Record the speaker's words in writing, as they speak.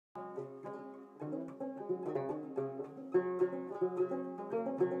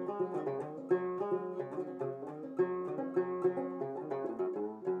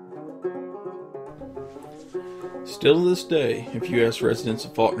Still to this day, if you ask residents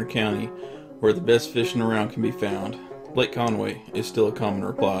of Faulkner County where the best fishing around can be found, Lake Conway is still a common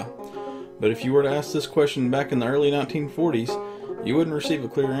reply. But if you were to ask this question back in the early 1940s, you wouldn't receive a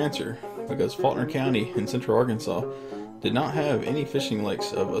clear answer, because Faulkner County in central Arkansas did not have any fishing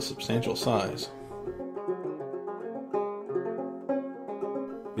lakes of a substantial size.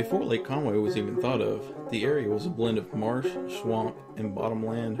 Before Lake Conway was even thought of, the area was a blend of marsh, swamp, and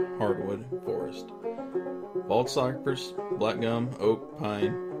bottomland hardwood forest. Bald cypress, black gum, oak,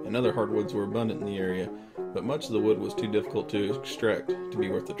 pine, and other hardwoods were abundant in the area, but much of the wood was too difficult to extract to be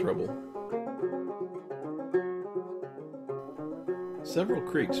worth the trouble. Several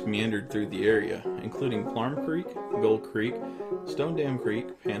creeks meandered through the area, including Plarm Creek, Gold Creek, Stone Dam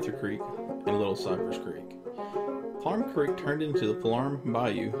Creek, Panther Creek, and Little Cypress Creek. Plarm Creek turned into the Plarm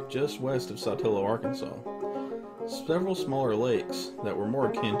Bayou just west of Saltillo, Arkansas. Several smaller lakes that were more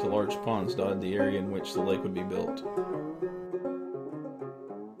akin to large ponds dotted the area in which the lake would be built.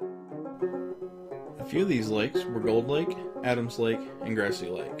 A few of these lakes were Gold Lake, Adams Lake, and Grassy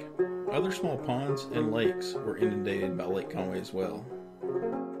Lake. Other small ponds and lakes were inundated by Lake Conway as well.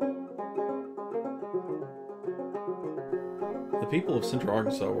 The people of central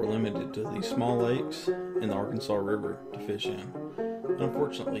Arkansas were limited to these small lakes and the Arkansas River to fish in.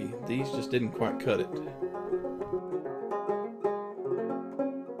 Unfortunately, these just didn't quite cut it.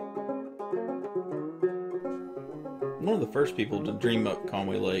 One of the first people to dream up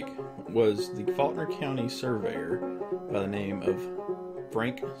Conway Lake was the Faulkner County surveyor by the name of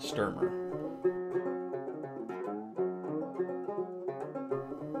Frank Sturmer.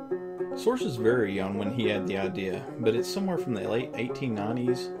 Sources vary on when he had the idea, but it's somewhere from the late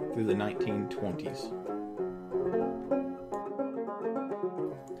 1890s through the 1920s.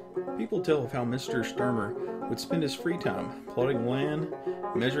 People tell of how Mr. Sturmer would spend his free time plotting land,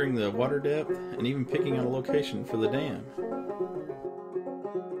 measuring the water depth, and even picking out a location for the dam.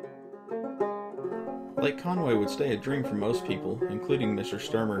 Lake Conway would stay a dream for most people, including Mr.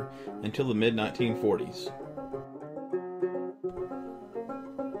 Sturmer, until the mid-1940s.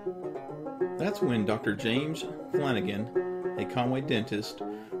 That's when Dr. James Flanagan, a Conway dentist,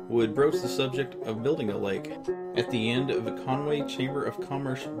 would broach the subject of building a lake at the end of a Conway Chamber of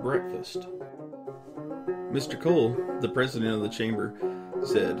Commerce breakfast. Mr. Cole, the president of the chamber,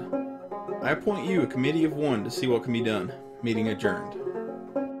 said, "I appoint you a committee of one to see what can be done. Meeting adjourned."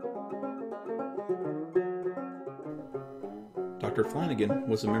 Dr. Flanagan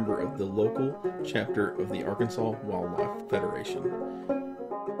was a member of the local chapter of the Arkansas Wildlife Federation.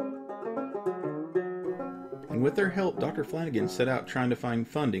 And with their help, Dr. Flanagan set out trying to find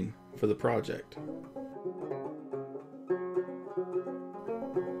funding for the project.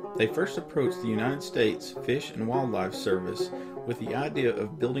 They first approached the United States Fish and Wildlife Service with the idea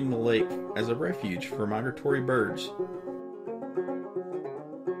of building the lake as a refuge for migratory birds.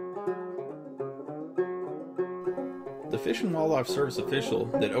 The Fish and Wildlife Service official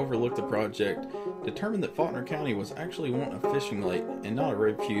that overlooked the project determined that Faulkner County was actually wanting a fishing lake and not a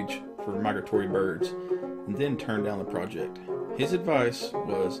refuge for migratory birds, and then turned down the project. His advice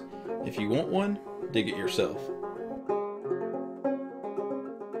was, if you want one, dig it yourself.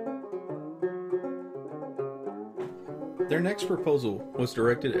 Their next proposal was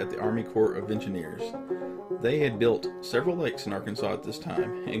directed at the Army Corps of Engineers. They had built several lakes in Arkansas at this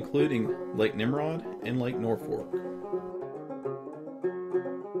time, including Lake Nimrod and Lake Norfolk.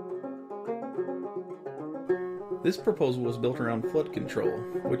 This proposal was built around flood control,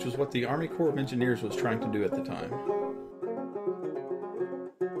 which was what the Army Corps of Engineers was trying to do at the time.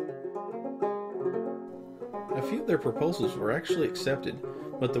 A few of their proposals were actually accepted,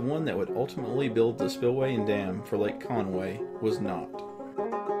 but the one that would ultimately build the spillway and dam for Lake Conway was not.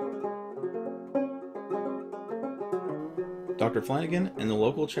 Dr. Flanagan and the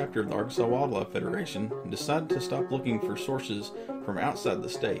local chapter of the Arkansas Wildlife Federation decided to stop looking for sources from outside the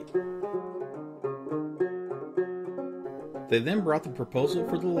state. They then brought the proposal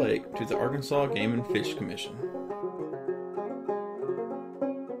for the lake to the Arkansas Game and Fish Commission.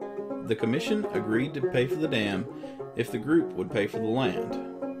 The commission agreed to pay for the dam if the group would pay for the land.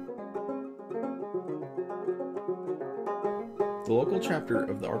 The local chapter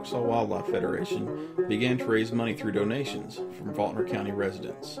of the Arkansas Wildlife Federation began to raise money through donations from Faulkner County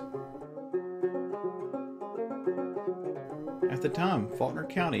residents. At the time, Faulkner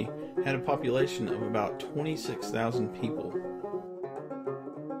County had a population of about 26,000 people.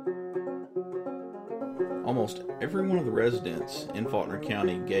 Almost every one of the residents in Faulkner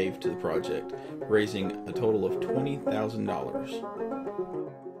County gave to the project, raising a total of $20,000.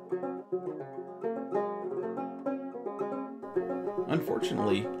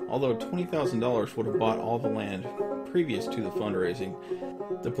 Unfortunately, although $20,000 would have bought all the land previous to the fundraising,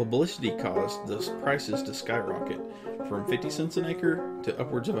 the publicity caused the prices to skyrocket from 50 cents an acre to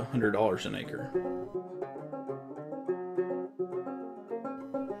upwards of $100 an acre.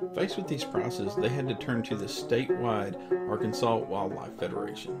 Faced with these prices, they had to turn to the statewide Arkansas Wildlife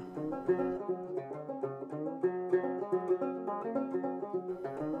Federation.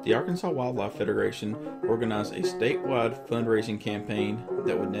 The Arkansas Wildlife Federation organized a statewide fundraising campaign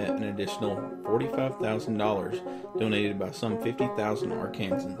that would net an additional $45,000 donated by some 50,000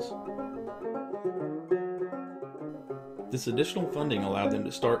 Arkansans. This additional funding allowed them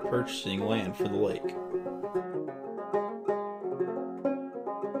to start purchasing land for the lake.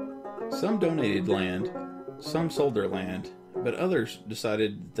 Some donated land, some sold their land, but others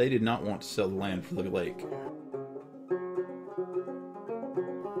decided they did not want to sell the land for the lake.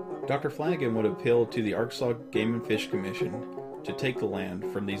 Dr. Flanagan would appeal to the Arkansas Game and Fish Commission to take the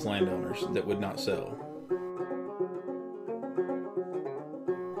land from these landowners that would not sell.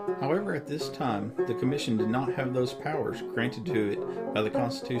 However, at this time, the commission did not have those powers granted to it by the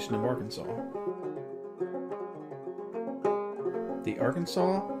Constitution of Arkansas. The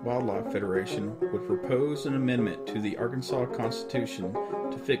Arkansas Wildlife Federation would propose an amendment to the Arkansas Constitution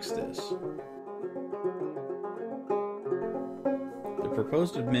to fix this. The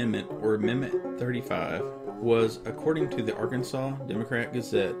proposed amendment, or Amendment 35, was, according to the Arkansas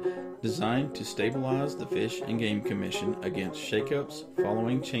Democrat-Gazette, designed to stabilize the Fish and Game Commission against shakeups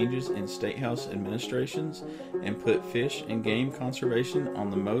following changes in statehouse administrations and put fish and game conservation on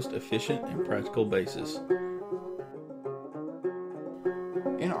the most efficient and practical basis.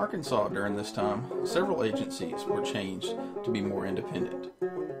 In Arkansas during this time, several agencies were changed to be more independent.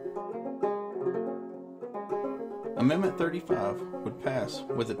 Amendment 35 would pass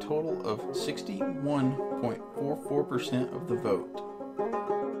with a total of 61.44% of the vote.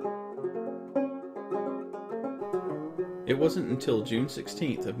 It wasn't until June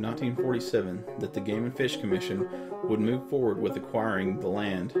 16th of 1947 that the Game and Fish Commission would move forward with acquiring the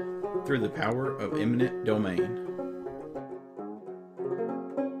land through the power of eminent domain.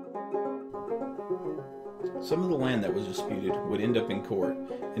 Some of the land that was disputed would end up in court,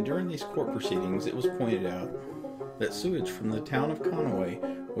 and during these court proceedings it was pointed out that sewage from the town of Conway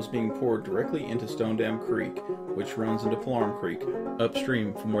was being poured directly into Stone Dam Creek, which runs into Palorum Creek,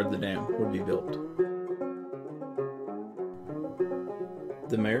 upstream from where the dam would be built.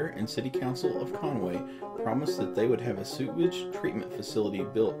 The mayor and city council of Conway promised that they would have a sewage treatment facility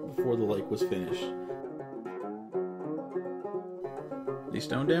built before the lake was finished. The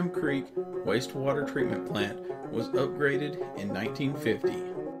Stone Dam Creek wastewater treatment plant was upgraded in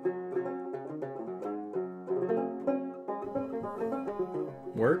 1950.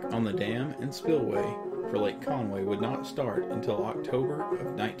 Work on the dam and spillway for Lake Conway would not start until October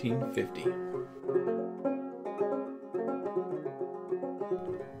of 1950.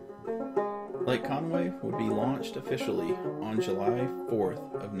 Lake Conway would be launched officially on July 4th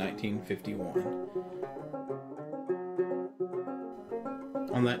of 1951.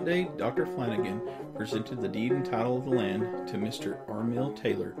 On that day, Dr. Flanagan presented the deed and title of the land to Mr. R.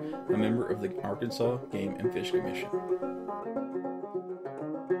 Taylor, a member of the Arkansas Game and Fish Commission.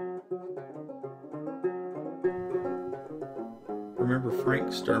 Remember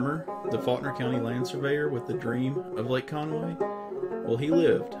Frank Sturmer, the Faulkner County land surveyor with the dream of Lake Conway? Well, he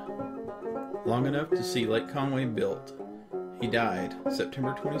lived long enough to see Lake Conway built. He died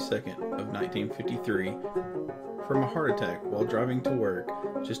September 22nd of 1953 from a heart attack while driving to work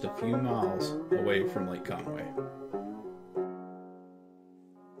just a few miles away from Lake Conway.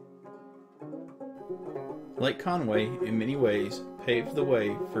 Lake Conway, in many ways, paved the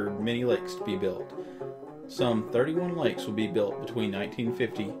way for many lakes to be built. Some 31 lakes will be built between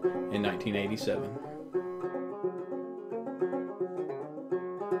 1950 and 1987.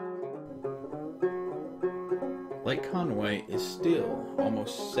 Lake Conway is still,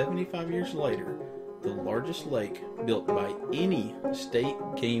 almost 75 years later, the largest lake built by any state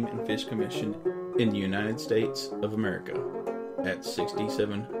game and fish commission in the United States of America at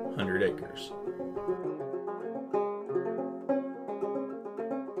 6,700 acres.